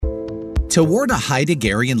Toward a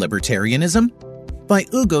Heideggerian Libertarianism? By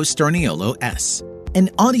Ugo Stornaiolo S., an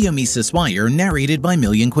audio Mises Wire narrated by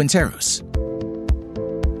Millian Quinteros.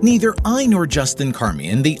 Neither I nor Justin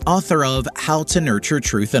Carmian, the author of How to Nurture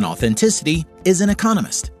Truth and Authenticity, is an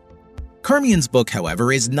economist. Carmian's book,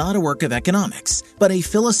 however, is not a work of economics, but a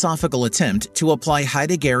philosophical attempt to apply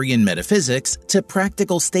Heideggerian metaphysics to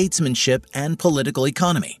practical statesmanship and political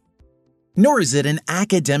economy. Nor is it an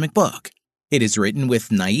academic book. It is written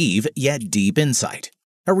with naive yet deep insight,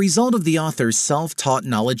 a result of the author's self-taught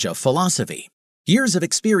knowledge of philosophy, years of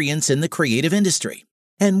experience in the creative industry,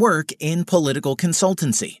 and work in political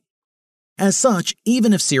consultancy. As such,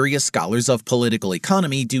 even if serious scholars of political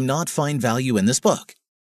economy do not find value in this book,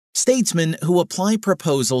 statesmen who apply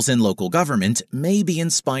proposals in local government may be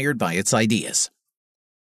inspired by its ideas.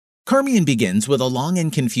 Carmian begins with a long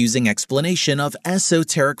and confusing explanation of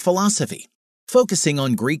esoteric philosophy, focusing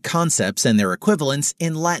on Greek concepts and their equivalents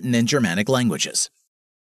in Latin and Germanic languages.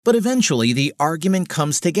 But eventually, the argument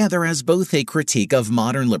comes together as both a critique of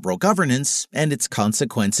modern liberal governance and its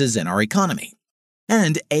consequences in our economy,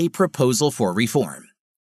 and a proposal for reform.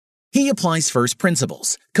 He applies first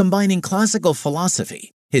principles, combining classical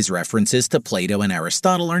philosophy. His references to Plato and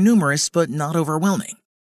Aristotle are numerous but not overwhelming,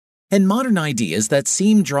 and modern ideas that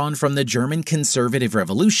seem drawn from the German conservative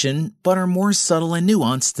revolution but are more subtle and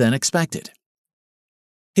nuanced than expected.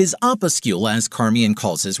 His opuscule, as Carmian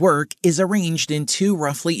calls his work, is arranged in two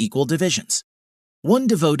roughly equal divisions, one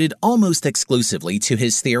devoted almost exclusively to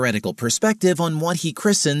his theoretical perspective on what he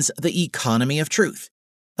christens the economy of truth,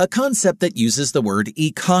 a concept that uses the word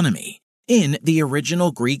economy in the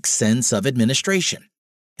original Greek sense of administration,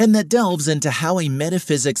 and that delves into how a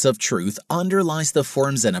metaphysics of truth underlies the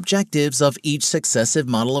forms and objectives of each successive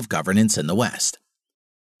model of governance in the West.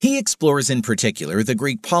 He explores in particular the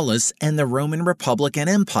Greek polis and the Roman Republic and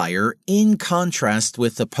Empire in contrast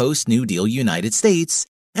with the post-New Deal United States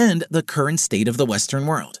and the current state of the Western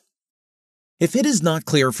world. If it is not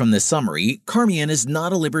clear from this summary, Carmian is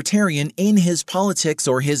not a libertarian in his politics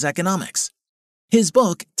or his economics. His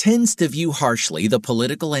book tends to view harshly the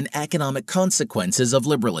political and economic consequences of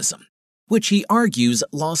liberalism, which he argues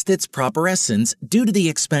lost its proper essence due to the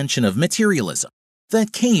expansion of materialism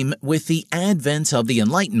that came with the advent of the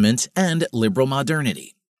Enlightenment and liberal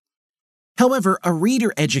modernity. However, a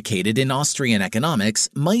reader educated in Austrian economics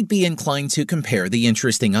might be inclined to compare the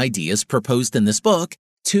interesting ideas proposed in this book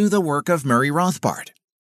to the work of Murray Rothbard,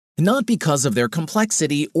 not because of their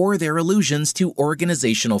complexity or their allusions to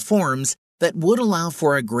organizational forms that would allow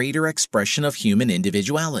for a greater expression of human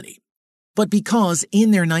individuality, but because,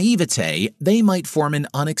 in their naivete, they might form an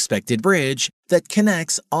unexpected bridge that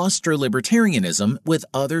connects Austro-libertarianism with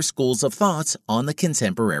other schools of thought on the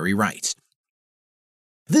contemporary right.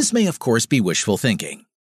 This may, of course, be wishful thinking.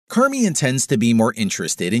 Carmian tends to be more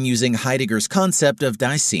interested in using Heidegger's concept of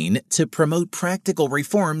Dasein to promote practical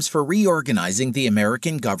reforms for reorganizing the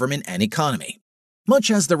American government and economy, much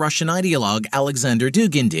as the Russian ideologue Alexander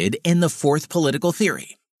Dugin did in The Fourth Political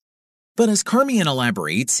Theory. But as Carmian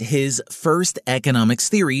elaborates his first economics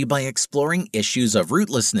theory by exploring issues of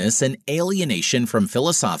rootlessness and alienation from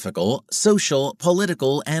philosophical, social,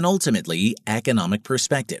 political, and ultimately economic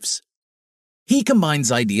perspectives. He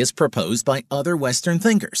combines ideas proposed by other Western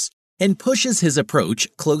thinkers and pushes his approach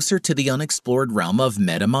closer to the unexplored realm of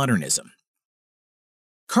metamodernism.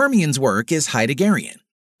 Carmian's work is Heideggerian.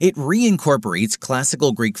 It reincorporates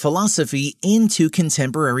classical Greek philosophy into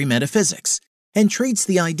contemporary metaphysics, and treats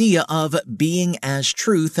the idea of being as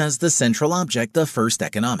truth as the central object of first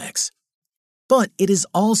economics. But it is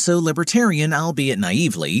also libertarian, albeit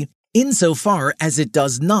naively, insofar as it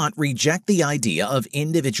does not reject the idea of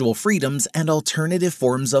individual freedoms and alternative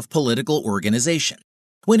forms of political organization,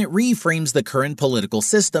 when it reframes the current political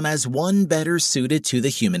system as one better suited to the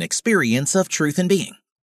human experience of truth and being.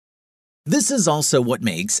 This is also what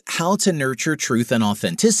makes How to Nurture Truth and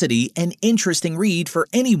Authenticity an interesting read for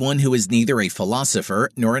anyone who is neither a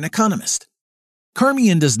philosopher nor an economist.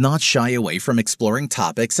 Carmian does not shy away from exploring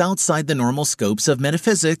topics outside the normal scopes of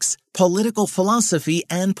metaphysics, political philosophy,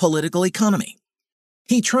 and political economy.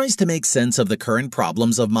 He tries to make sense of the current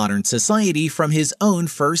problems of modern society from his own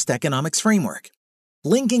first economics framework,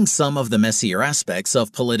 linking some of the messier aspects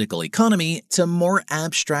of political economy to more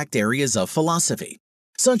abstract areas of philosophy,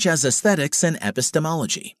 such as aesthetics and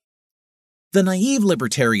epistemology. The naive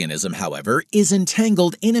libertarianism, however, is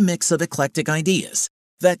entangled in a mix of eclectic ideas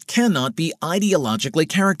that cannot be ideologically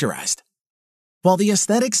characterized. While the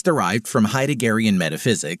aesthetics derived from Heideggerian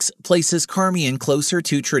metaphysics places Carmian closer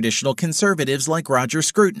to traditional conservatives like Roger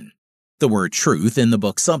Scruton, the word truth in the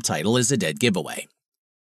book's subtitle is a dead giveaway.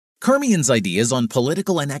 Carmian's ideas on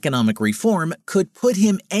political and economic reform could put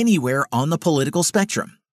him anywhere on the political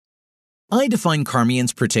spectrum. I define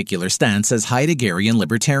Carmian's particular stance as Heideggerian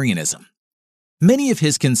libertarianism. Many of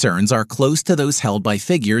his concerns are close to those held by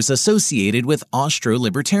figures associated with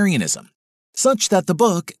Austro-libertarianism, such that the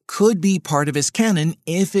book could be part of his canon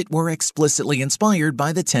if it were explicitly inspired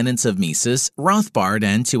by the tenets of Mises, Rothbard,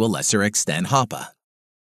 and to a lesser extent Hoppe.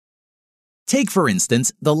 Take, for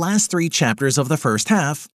instance, the last 3 chapters of the first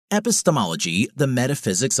half, Epistemology, the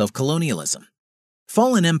Metaphysics of Colonialism,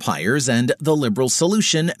 Fallen Empires, and The Liberal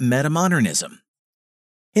Solution, Metamodernism.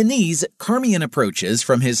 In these, Carmian approaches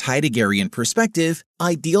from his Heideggerian perspective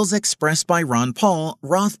ideals expressed by Ron Paul,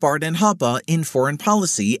 Rothbard, and Hoppe in foreign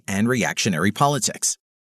policy and reactionary politics.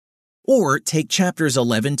 Or take chapters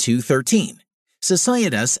 11 to 13,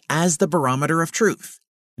 Societas as the Barometer of Truth,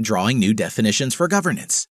 drawing new definitions for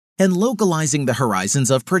governance, and localizing the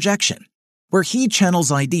horizons of projection, where he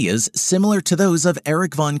channels ideas similar to those of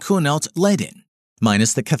Erich von Kuhnelt-Leddihn,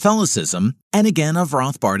 minus the Catholicism, and again of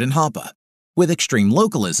Rothbard and Hoppe, with extreme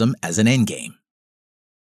localism as an endgame.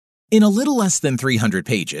 In a little less than 300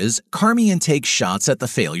 pages, Carmian takes shots at the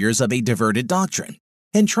failures of a diverted doctrine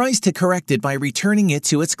and tries to correct it by returning it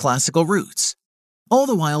to its classical roots, all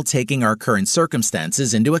the while taking our current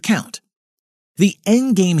circumstances into account. The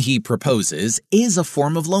endgame he proposes is a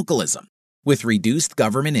form of localism, with reduced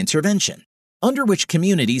government intervention, under which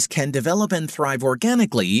communities can develop and thrive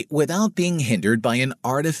organically without being hindered by an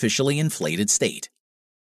artificially inflated state.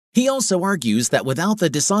 He also argues that without the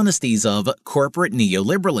dishonesties of corporate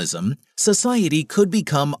neoliberalism, society could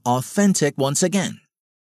become authentic once again.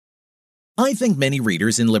 I think many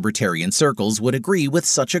readers in libertarian circles would agree with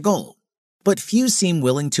such a goal, but few seem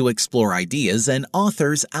willing to explore ideas and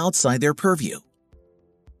authors outside their purview.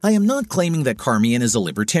 I am not claiming that Carmian is a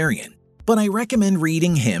libertarian, but I recommend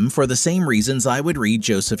reading him for the same reasons I would read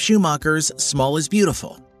Joseph Schumacher's Small is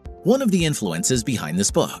Beautiful, one of the influences behind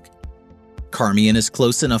this book. Carmian is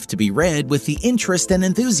close enough to be read with the interest and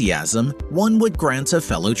enthusiasm one would grant a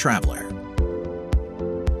fellow traveler.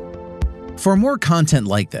 For more content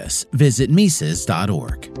like this, visit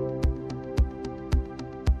Mises.org.